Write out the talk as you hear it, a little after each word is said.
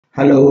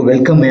Hello,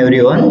 welcome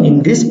everyone.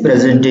 In this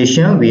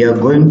presentation, we are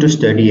going to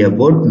study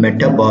about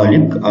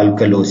metabolic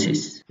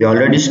alkalosis. We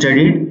already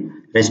studied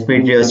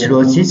respiratory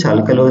acidosis,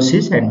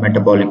 alkalosis and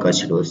metabolic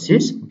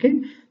acidosis.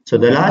 Okay. So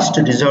the last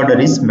disorder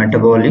is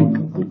metabolic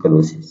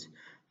alkalosis.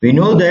 We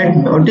know that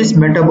what is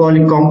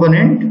metabolic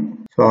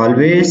component? So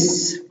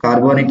always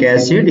carbonic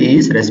acid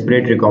is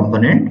respiratory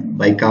component,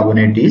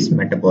 bicarbonate is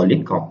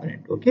metabolic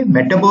component. Okay.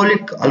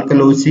 Metabolic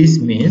alkalosis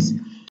means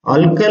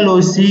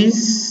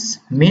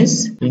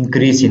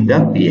increase in the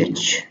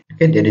pH.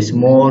 Okay, there is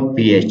more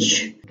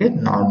pH. Okay,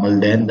 normal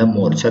than the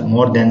more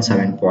than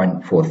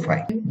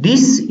 7.45.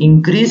 This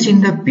increase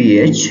in the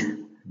pH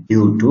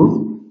due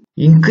to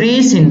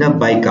increase in the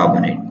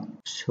bicarbonate.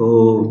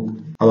 So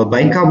our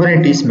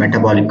bicarbonate is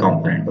metabolic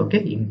component. Okay,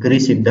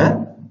 increase in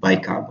the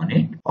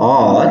bicarbonate,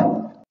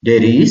 or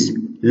there is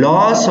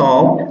loss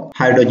of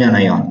hydrogen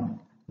ion.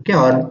 Okay,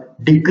 or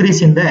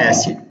decrease in the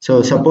acid.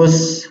 So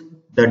suppose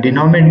the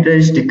denominator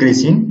is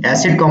decreasing,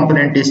 acid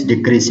component is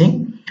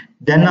decreasing,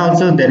 then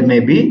also there may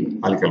be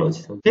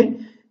alkalosis. Okay,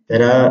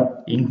 there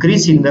are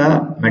increase in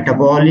the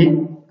metabolic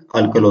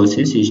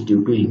alkalosis is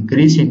due to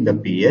increase in the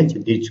pH.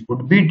 This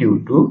could be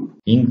due to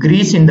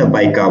increase in the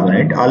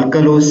bicarbonate.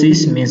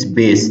 Alkalosis means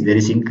base, there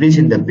is increase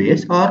in the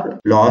base, or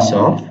loss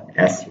of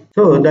acid.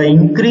 So the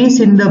increase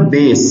in the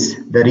base,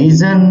 the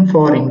reason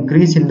for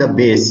increase in the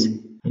base,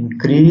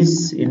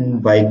 increase in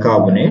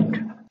bicarbonate,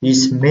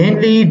 is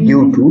mainly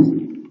due to,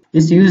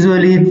 is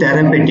usually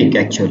therapeutic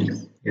actually.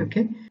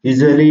 Okay,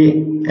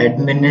 usually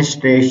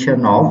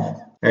administration of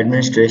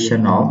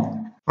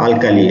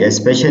alkali,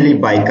 especially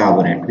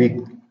bicarbonate. We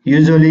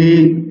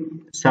usually,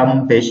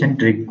 some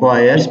patient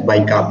requires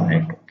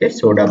bicarbonate, okay,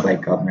 soda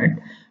bicarbonate,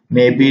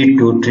 maybe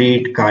to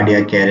treat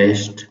cardiac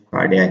arrest,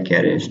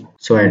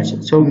 so and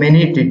so. So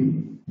many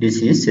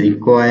disease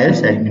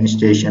requires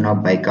administration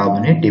of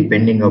bicarbonate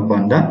depending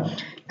upon the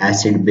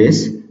acid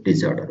base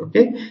disorder.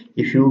 Okay,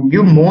 if you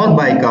give more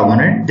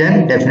bicarbonate,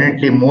 then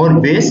definitely more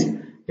base,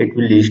 it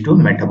will lead to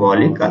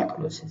metabolic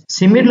alkalosis.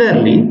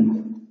 Similarly,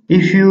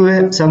 if you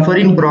are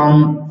suffering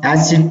from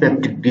acid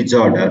peptic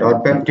disorder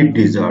or peptic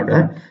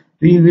disorder,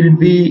 we will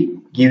be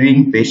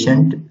giving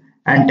patient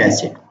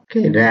antacid.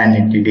 Okay,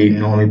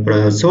 ranitidine,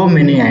 omeprazole, so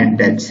many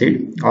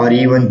antacid, or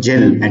even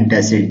gel,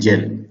 antacid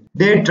gel.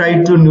 They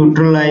try to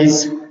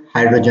neutralize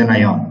hydrogen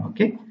ion.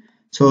 Okay,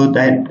 so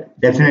that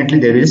definitely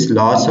there is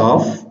loss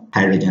of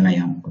hydrogen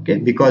ion. Okay,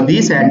 because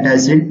these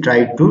antacid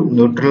try to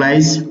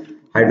neutralize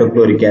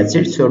hydrochloric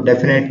acid, so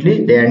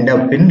definitely they end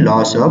up in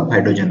loss of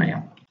hydrogen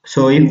ion.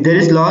 So if there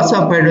is loss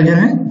of hydrogen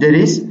ion, there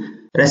is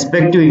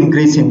respective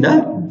increase in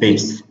the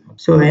base.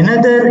 So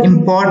another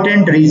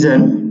important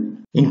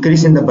reason,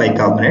 increase in the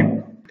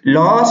bicarbonate,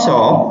 loss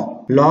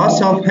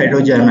of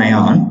hydrogen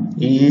ion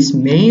is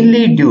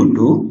mainly due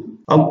to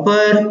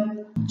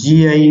upper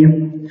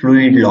GI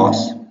fluid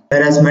loss.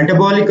 Whereas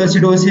metabolic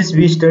acidosis,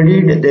 we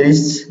studied there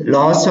is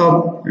loss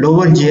of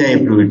lower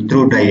GI fluid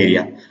through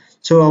diarrhea.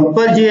 So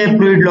upper GI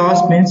fluid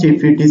loss means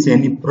if it is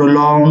any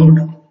prolonged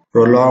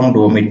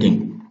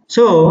vomiting.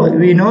 So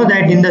we know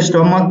that in the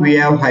stomach we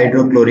have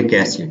hydrochloric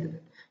acid.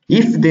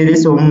 If there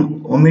is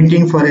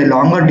vomiting for a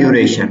longer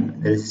duration,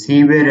 there is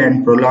severe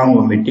and prolonged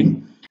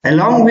vomiting,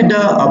 along with the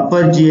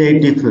upper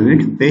GI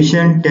fluid,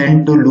 patient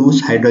tend to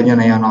lose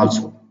hydrogen ion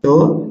also.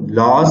 So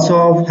loss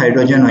of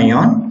hydrogen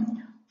ion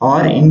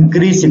or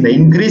increase in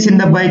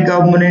the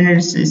bicarbonate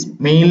is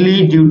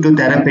mainly due to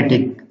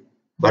therapeutic,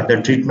 but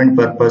the treatment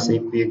purpose,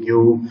 if we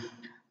give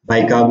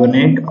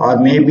bicarbonate or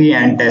maybe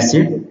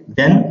antacid,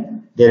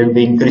 then there will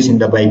be increase in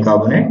the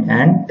bicarbonate,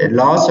 and the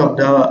loss of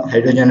the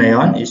hydrogen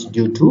ion is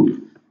due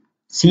to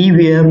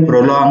severe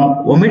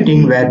prolonged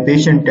vomiting, where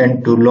patient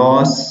tend to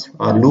lose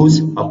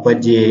upper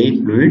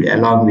GI fluid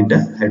along with the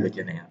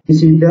hydrogen ion.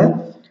 This is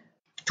the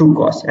two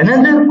cause.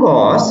 Another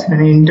cause,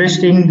 an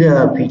interesting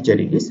feature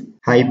is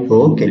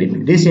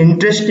hypokalemia. This is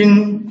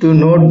interesting to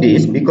note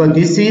this because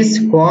this is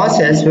cause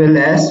as well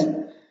as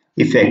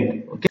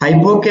effect. Okay.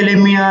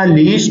 Hypokalemia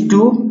leads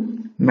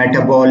to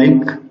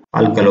metabolic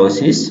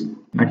alkalosis.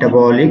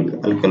 Metabolic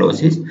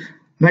alkalosis,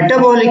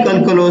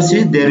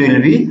 there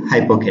will be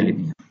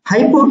hypokalemia.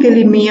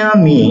 Hypokalemia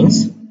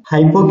means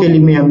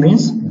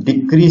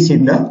decrease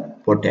in the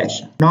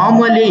potassium.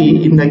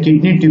 Normally in the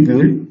kidney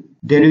tubule,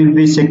 there will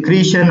be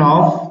secretion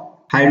of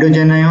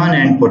hydrogen ion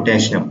and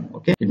potassium,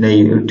 okay, in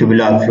the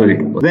tubular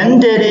fluid. When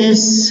there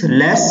is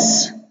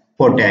less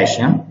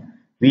potassium,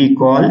 we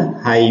call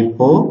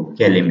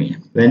hypokalemia.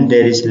 When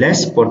there is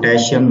less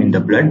potassium in the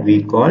blood,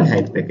 we call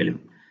hypokalemia.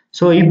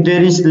 So if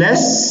there is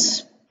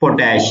less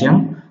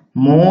potassium,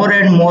 more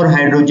and more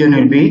hydrogen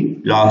will be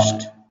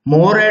lost.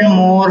 More and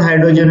more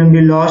hydrogen will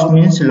be lost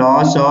means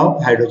loss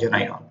of hydrogen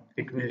ion.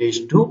 It will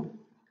lead to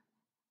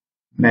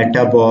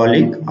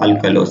metabolic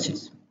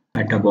alkalosis.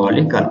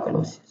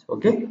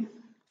 Okay.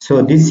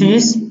 So this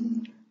is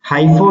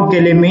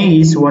hypokalemia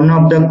is one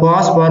of the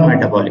cause for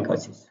metabolic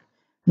acidosis.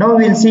 Now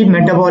we will see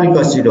metabolic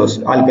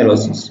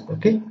alkalosis.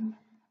 Okay.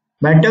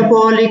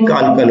 Metabolic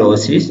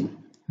alkalosis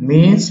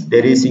means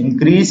there is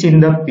increase in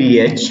the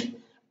pH.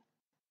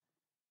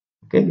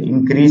 Okay,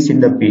 increase in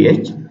the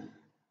pH.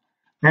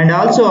 And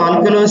also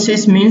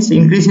alkalosis means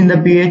increase in the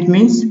pH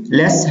means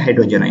less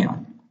hydrogen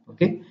ion.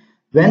 Okay,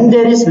 when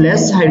there is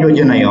less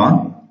hydrogen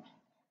ion,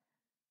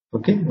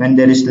 okay, when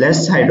there is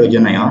less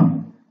hydrogen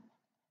ion,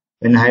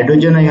 when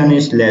hydrogen ion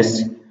is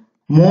less,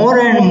 more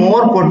and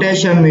more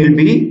potassium will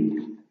be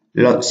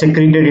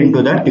secreted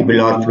into the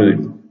tubular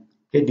fluid.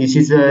 Okay, this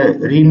is a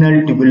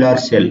renal tubular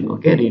cell.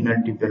 Okay,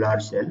 renal tubular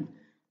cell.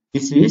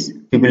 This is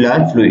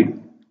tubular fluid.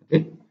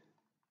 Okay,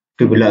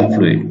 tubular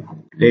fluid.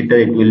 Later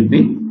it will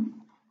be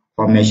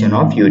formation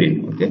of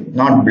urine. Okay,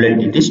 not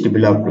blood. It is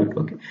tubular fluid.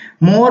 Okay,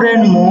 more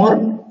and more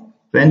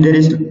when there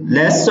is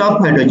less of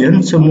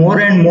hydrogen, so more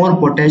and more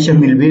potassium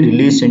will be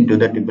released into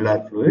the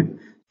tubular fluid.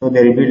 So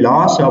there will be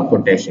loss of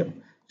potassium.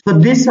 So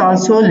this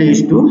also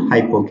leads to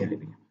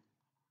hypokalemia.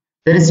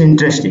 That is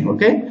interesting.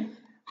 Okay,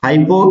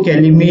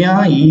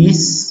 hypokalemia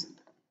is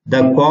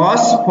the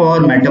cause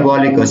for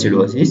metabolic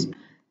acidosis,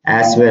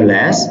 as well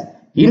as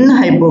in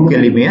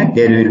hypokalemia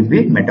there will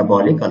be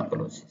metabolic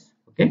alkalosis.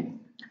 Okay,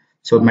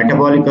 so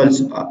metabolic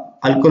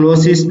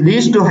alkalosis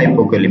leads to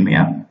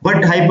hypokalemia, but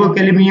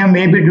hypokalemia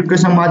may be due to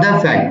some other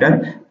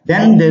factor,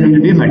 then there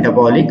will be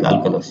metabolic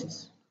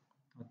alkalosis.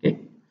 Okay,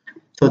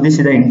 so this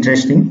is the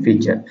interesting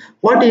feature.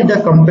 What is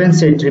the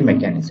compensatory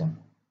mechanism?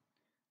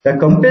 The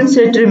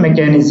compensatory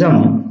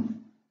mechanism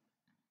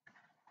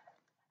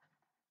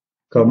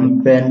so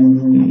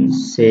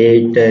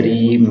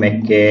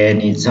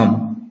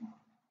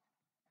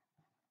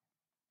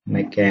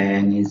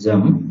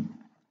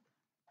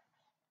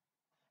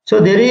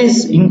there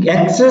is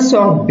excess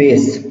of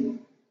base.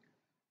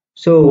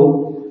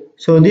 So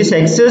this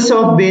excess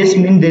of base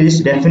means there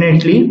is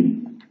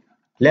definitely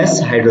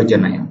less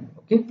hydrogen ion.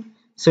 Okay,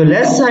 so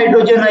less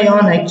hydrogen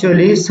ion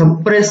actually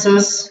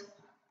suppresses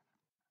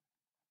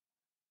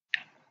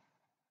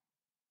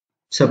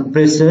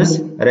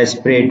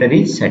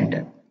respiratory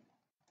center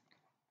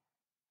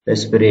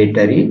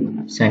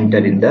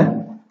in the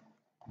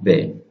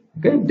brain.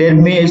 Okay, there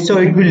may, so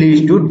it will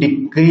lead to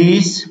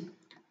decrease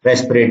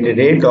respiratory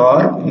rate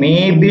or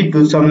maybe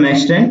to some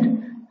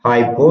extent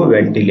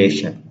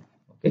hypoventilation.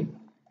 Okay,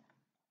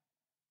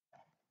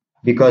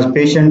 because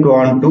patient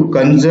want to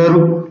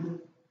conserve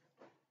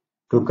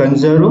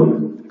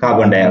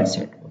carbon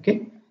dioxide.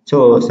 Okay,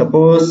 so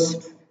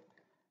suppose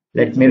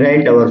let me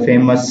write our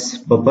famous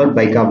buffer,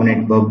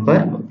 bicarbonate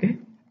buffer. Okay,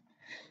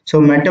 so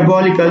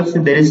metabolic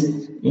also there is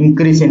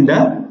increase in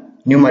the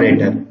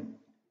numerator.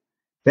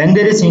 When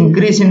there is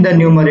increase in the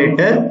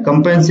numerator,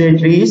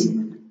 compensatory is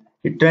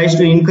it tries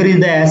to increase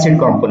the acid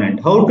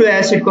component. How to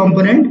acid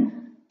component?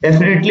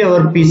 Definitely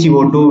our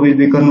PCO2 will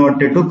be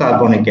converted to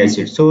carbonic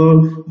acid.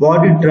 So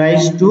body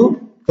tries to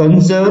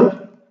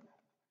conserve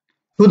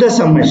to the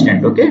some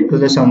extent. Okay, to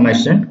the some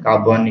extent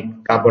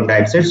carbon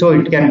dioxide. So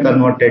it can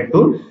convert it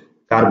to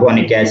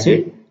carbonic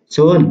acid.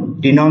 So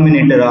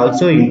denominator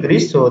also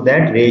increase, so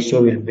that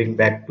ratio will bring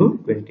back to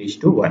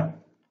 20:1.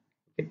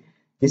 Okay.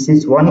 This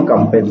is one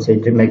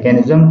compensatory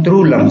mechanism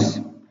through lungs,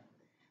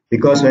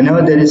 because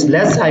whenever there is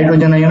less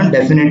hydrogen ion,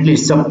 definitely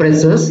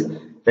suppresses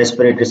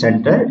respiratory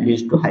center,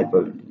 leads to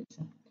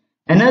hyperventilation.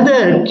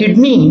 Another,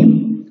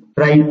 kidney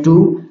try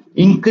to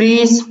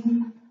increase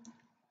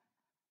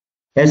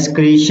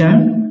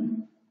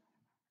excretion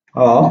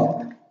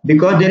of,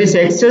 because there is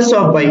excess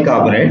of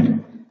bicarbonate.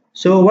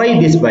 So why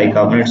this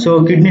bicarbonate?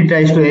 So kidney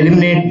tries to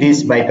eliminate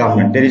this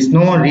bicarbonate. There is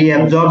no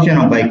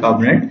reabsorption of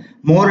bicarbonate.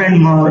 More and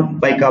more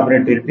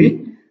bicarbonate will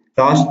be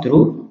lost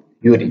through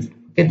urine.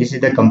 Okay, this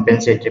is the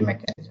compensatory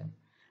mechanism.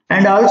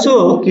 And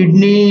also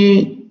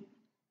kidney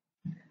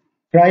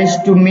tries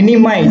to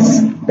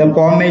minimize the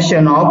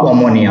formation of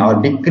ammonia or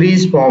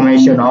decrease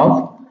formation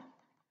of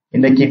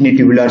in the kidney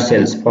tubular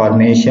cells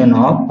formation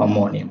of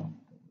ammonia.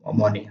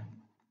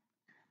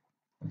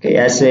 Okay,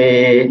 as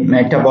a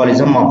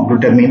metabolism of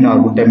glutamine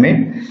or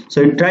glutamate,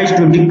 so it tries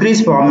to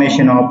decrease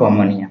formation of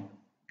ammonia.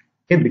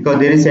 Okay, because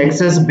there is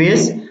excess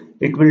base,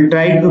 it will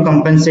try to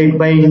compensate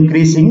by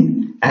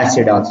increasing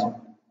acid also.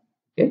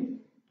 Okay,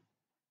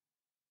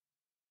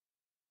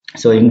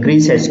 so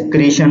increase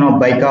excretion of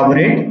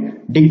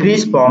bicarbonate,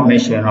 decrease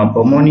formation of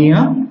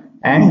ammonia,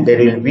 and there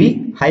will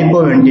be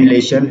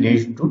hypoventilation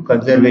leads to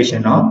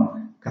conservation of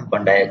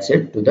carbon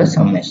dioxide to the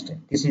some extent.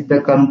 This is the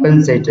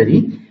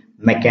compensatory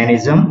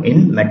mechanism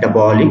in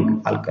metabolic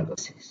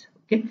alkalosis.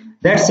 Okay,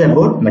 that's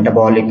about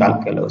metabolic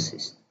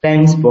alkalosis.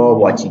 Thanks for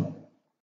watching.